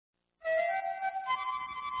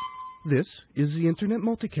This is the Internet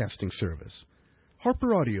Multicasting Service.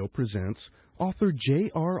 HarperAudio presents author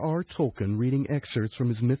J.R.R. Tolkien reading excerpts from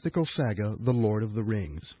his mythical saga, The Lord of the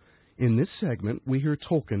Rings. In this segment, we hear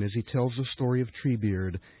Tolkien as he tells the story of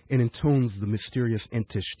Treebeard and intones the mysterious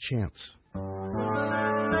Entish chants.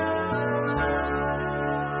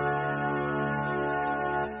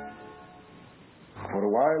 For a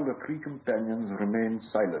while the three companions remained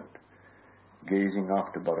silent, gazing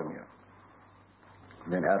after Boromir.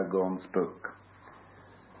 Then Aragorn spoke.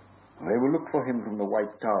 "I will look for him from the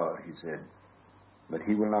White Tower," he said, "but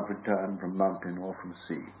he will not return from mountain or from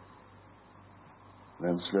sea."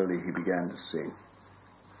 Then slowly he began to sing.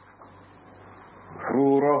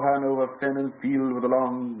 Through Rohan, over fen and field, where the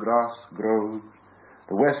long grass grows,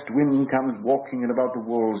 the west wind comes walking, and about the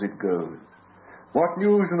walls it goes. What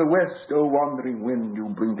news from the west, O wandering wind, you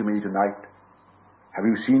bring to me tonight? Have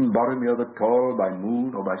you seen Boromir the Tall by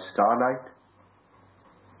moon or by starlight?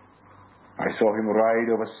 I saw him ride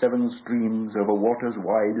over 7 streams, over waters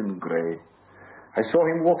wide and grey. I saw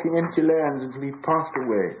him walking empty lands until he passed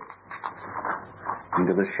away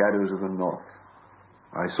into the shadows of the north.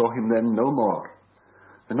 I saw him then no more.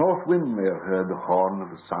 The north wind may have heard the horn of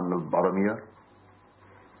the son of Boromir.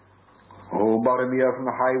 O Boromir, from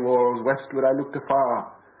the high walls westward I looked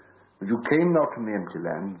afar, but you came not from the empty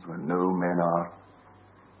lands where no men are.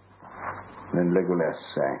 Then Legolas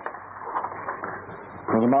sang.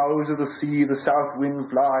 From the mouths of the sea the south wind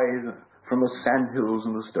flies, from the sandhills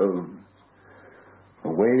and the stones. The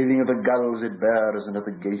wailing of the gulls it bears, and at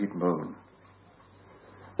the gate it moans.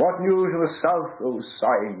 What news of the south, O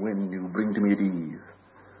sighing wind, you bring to me at eve?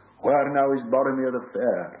 Where now is Boromir the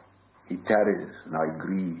fair? He tarries, and I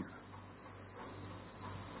grieve.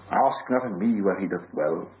 Ask not of me where he doth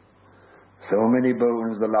dwell. So many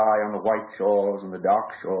bones there lie on the white shores and the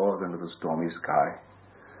dark shores under the stormy sky.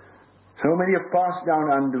 So many have passed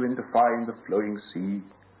down Anduin to find the flowing sea.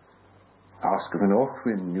 Ask of the north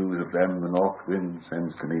wind news of them, the north wind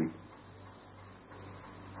sends to me.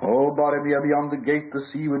 O Boromir, beyond the gate the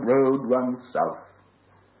seaward road runs south,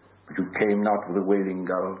 but you came not with the wailing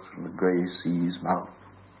gulls from the grey sea's mouth.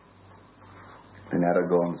 Then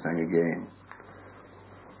Aragorn sang again.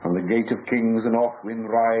 From the gate of kings the north wind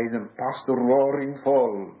rides, and past the roaring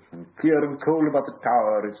falls, and clear and cold about the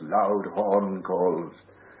tower its loud horn calls.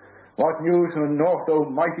 What news from the north, O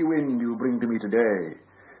mighty wind, you bring to me today?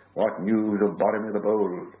 What news of Boromir the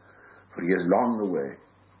Bold, for he is long away.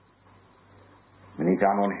 Beneath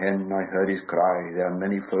Amon Hen I heard his cry, there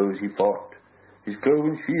many foes he fought. His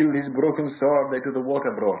cloven shield, his broken sword they to the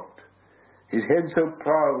water brought. His head so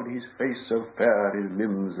proud, his face so fair, his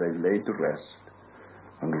limbs they laid to rest.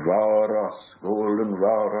 And J.R.R, golden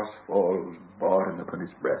J.R.R falls, borne upon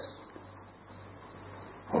his breast.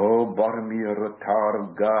 O Boromir, the tower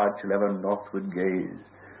of God shall ever northward gaze,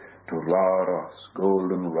 to J.R.R,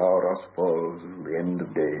 golden J.R.R falls, the end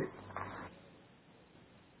of days.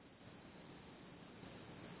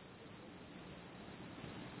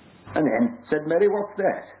 And then, said Mary, what's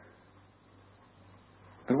that?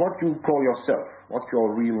 But what do you call yourself? What's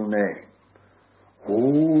your real name?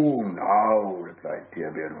 Oh, now, replied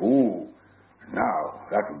Treebeard. Oh, now,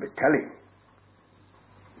 that will be telling.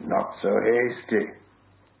 Not so hasty.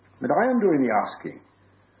 But I am doing the asking.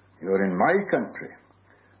 You're in my country.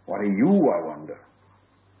 What are you, I wonder?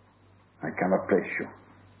 I cannot place you.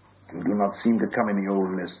 You do not seem to come in the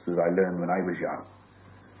old lists that I learned when I was young.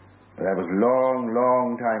 But that was long,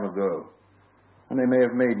 long time ago. And they may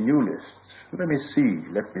have made new lists. Let me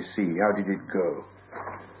see. How did it go?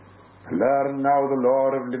 Learn now the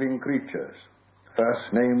lore of living creatures.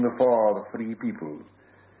 First name the 4, the free peoples.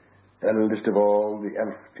 Eldest of all, the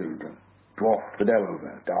elf children. Dwarf the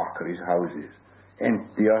delver, dark are his houses.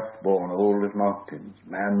 Ent the earthborn, old as mountains.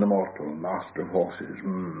 Man the mortal, master of horses.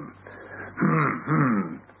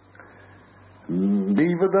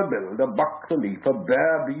 Beaver the builder, buck the leaper,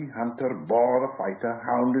 bear bee hunter, boar the fighter,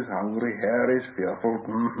 hound is hungry, hare is fearful.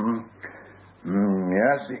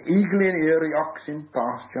 Yes, eagle in eyrie, ox in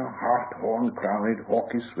pasture, hart horn crowned,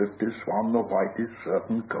 hawk is swiftest, swan the whitest,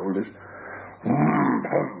 serpent coldest.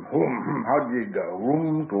 How did it go?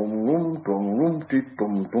 Rum, tum,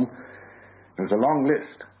 tum. It was a long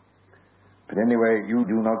list. But anyway, you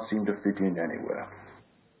do not seem to fit in anywhere.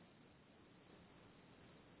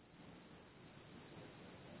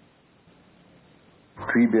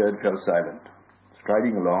 Treebeard fell silent,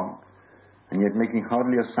 striding along, and yet making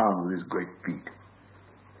hardly a sound with his great feet.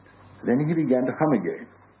 Then he began to hum again,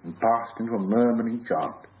 and passed into a murmuring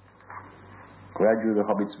chant. Gradually the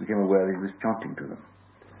hobbits became aware that he was chanting to them.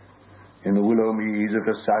 In the willow meads of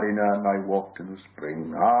Tasarinan I walked in the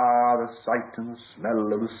spring. Ah, the sight and the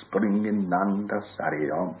smell of the spring in Nan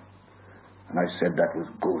Tasarion. and I said that was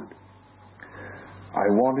good. I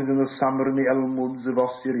wanted in the summer in the elm woods of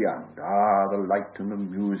Ossiriand, the light and the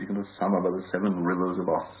music in the summer by the 7 rivers of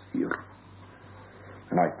Ossir.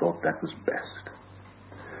 And I thought that was best.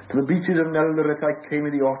 To the beaches of Neldoreth I came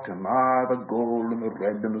in the autumn, the gold and the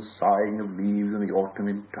red and the sighing of leaves in the autumn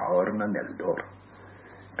in Tower and Neldor.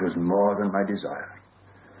 It was more than my desire.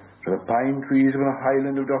 To the pine trees of the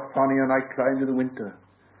highland of Dorthonion I climbed in the winter.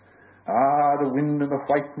 The wind and the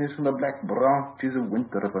whiteness and the black branches of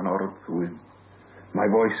winter upon Orthwyn. My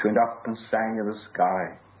voice went up and sang in the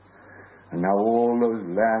sky. And now all those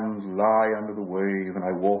lands lie under the wave, and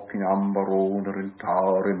I walk in Ambarona, in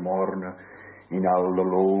Tower, in Morna, in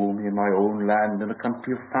Aldalome, in my own land, in the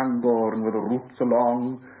country of Fangorn, where the roots are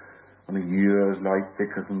long, and the years lie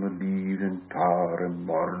thicker than the leaves in Tower and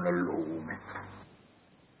Morna Lome.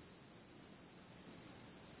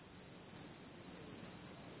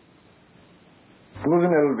 There was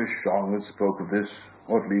an elvish song that spoke of this,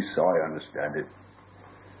 or at least so I understand it.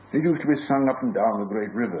 It used to be sung up and down the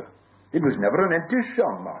great river. It was never an Entish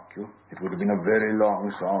song, mark you. It would have been a very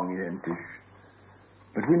long song in Entish.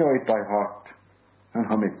 But we know it by heart, and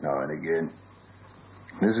hum it now and again.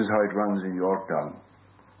 This is how it runs in your tongue.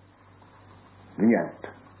 The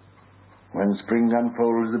Ent. When spring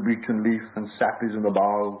unfolds the beechen leaf, and sap is in the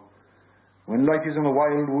bough, when light is on the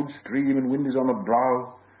wildwood stream, and wind is on the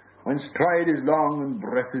brow, when stride is long, and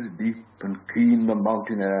breath is deep, and keen the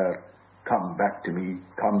mountain air, come back to me,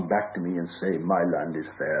 and say, my land is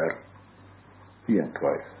fair. The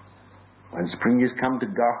Entwife. When spring is come to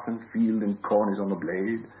garth and field, and corn is on the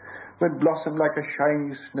blade, when blossom like a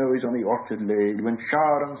shining snow is on the orchard laid, when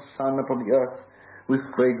shower and sun upon the earth with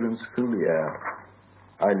fragrance fill the air,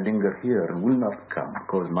 I linger here and will not come,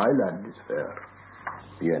 because my land is fair.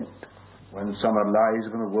 The Ent. When summer lies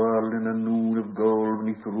upon the world in a noon of gold,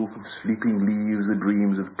 beneath the roof of sleeping leaves the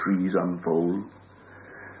dreams of trees unfold,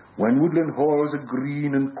 when woodland halls are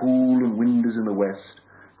green and cool, and wind is in the west,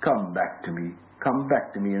 come back to me,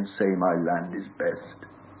 and say my land is best.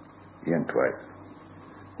 The Entwife.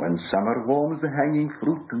 When summer warms the hanging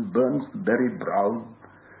fruit and burns the berry brown,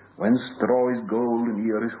 when straw is gold and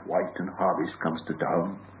ear is white and harvest comes to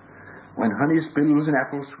town, when honey spills and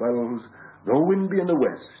apple swells, though wind be in the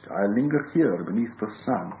west, I'll linger here beneath the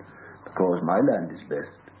sun, because my land is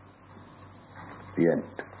best. The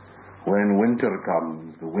Ent. When winter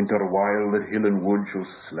comes, the winter wild that hill and wood shall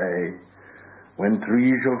slay, when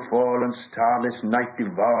trees shall fall and starless night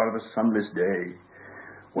devour the sunless day,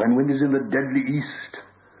 when wind is in the deadly east,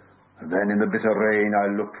 then in the bitter rain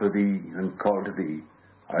I'll look for thee and call to thee,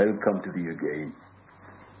 I'll come to thee again.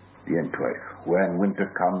 The Entwife. When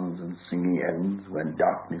winter comes and singing ends, when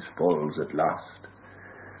darkness falls at last,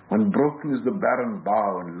 when broken is the barren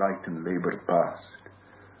bough and light and labour past,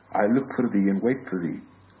 I'll look for thee and wait for thee,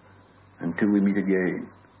 until we meet again.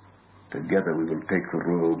 Together we will take the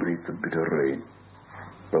road beneath the bitter rain.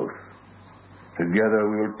 Both. Together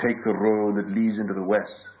we will take the road that leads into the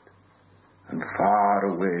west, and far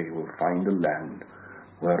away we'll find a land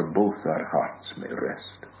where both our hearts may rest.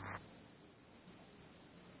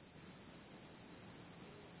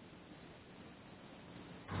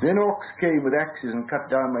 Then orcs came with axes and cut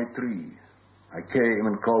down my tree. I came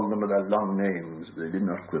and called them with their long names, but they did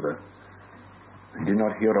not quiver. I did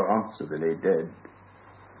not hear or answer, they lay dead.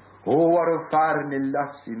 O war o farne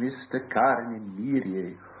lassi, Mr. Carne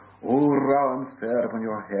Mirie, O round fair upon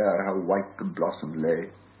your hair, how white the blossom lay.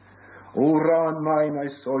 O round mine,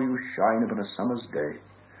 I saw you shine upon a summer's day,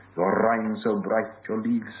 your rind so bright, your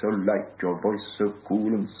leaves so light, your voice so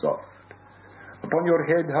cool and soft. Upon your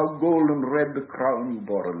head how golden red the crown you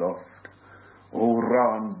bore aloft. O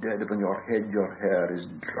round dead upon your head, your hair is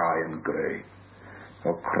dry and grey.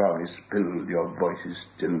 Your crown is spilled, your voice is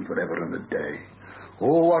still forever in the day. O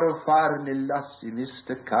war o farne lassi,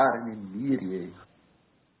 Mr. Carne Mirie.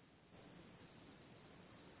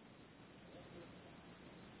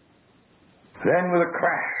 Then with a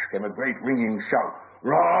crash came a great ringing shout,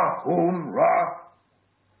 Ra, whom, Ra.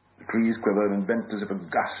 The trees quivered and bent as if a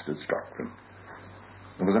gust had struck them.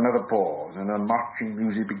 There was another pause, and a marching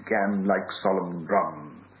music began like solemn drums.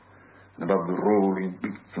 And above the rolling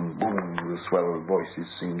beats and booms, the swell voices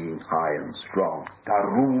singing high and strong.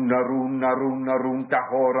 Taroon, naroon, naroon, naroon,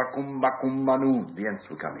 tahora, kumba, kumba, noon. The Ents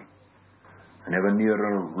were coming. And ever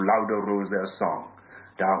nearer, louder rose their song.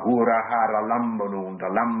 Tahura, hara, lamba, noon, ta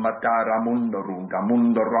lamba, tara, munda, roon, ta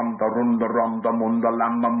munda, rum, ta runda, rum, ta munda,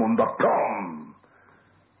 lamba, munda, prom.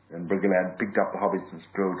 Then Brigilad picked up the hobbits and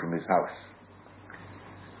strode from his house.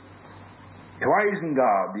 To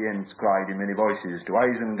Isengard, the Ents cried in many voices, to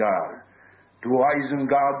Isengard. To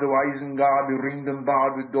Isengard, we ringed and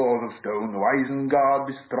barred with doors of stone. To Isengard,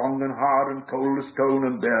 be strong and hard and cold as stone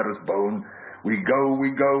and bare as bone. We go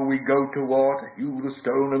to war, to hew the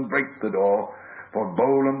stone and break the door. For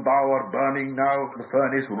bowl and bow are burning now, the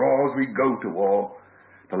furnace roars, we go to war.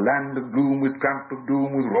 To land of gloom, with tramp of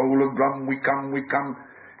doom, with roll of drum, we come.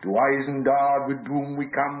 To Isengard, with doom we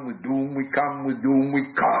come, with doom we come, with doom we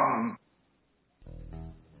come.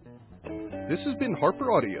 This has been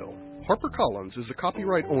HarperAudio. HarperCollins is the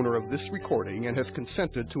copyright owner of this recording and has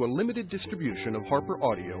consented to a limited distribution of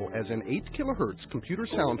HarperAudio as an 8 kHz computer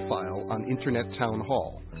sound file on Internet Town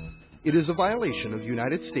Hall. It is a violation of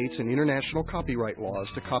United States and international copyright laws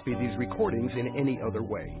to copy these recordings in any other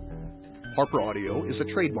way. HarperAudio is a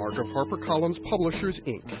trademark of HarperCollins Publishers,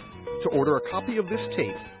 Inc. To order a copy of this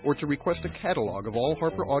tape or to request a catalog of all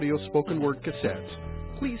HarperAudio spoken word cassettes,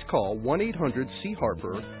 please call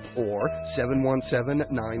 1-800-C-HARPER or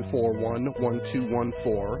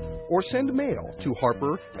 717-941-1214 or send mail to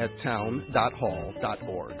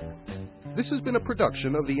harper@town.hall.org. This has been a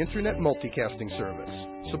production of the Internet Multicasting Service.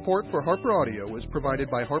 Support for HarperAudio is provided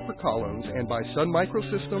by HarperCollins and by Sun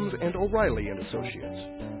Microsystems and O'Reilly & Associates.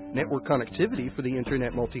 Network connectivity for the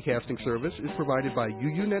Internet Multicasting Service is provided by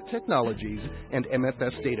UUNet Technologies and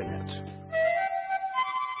MFS DataNet.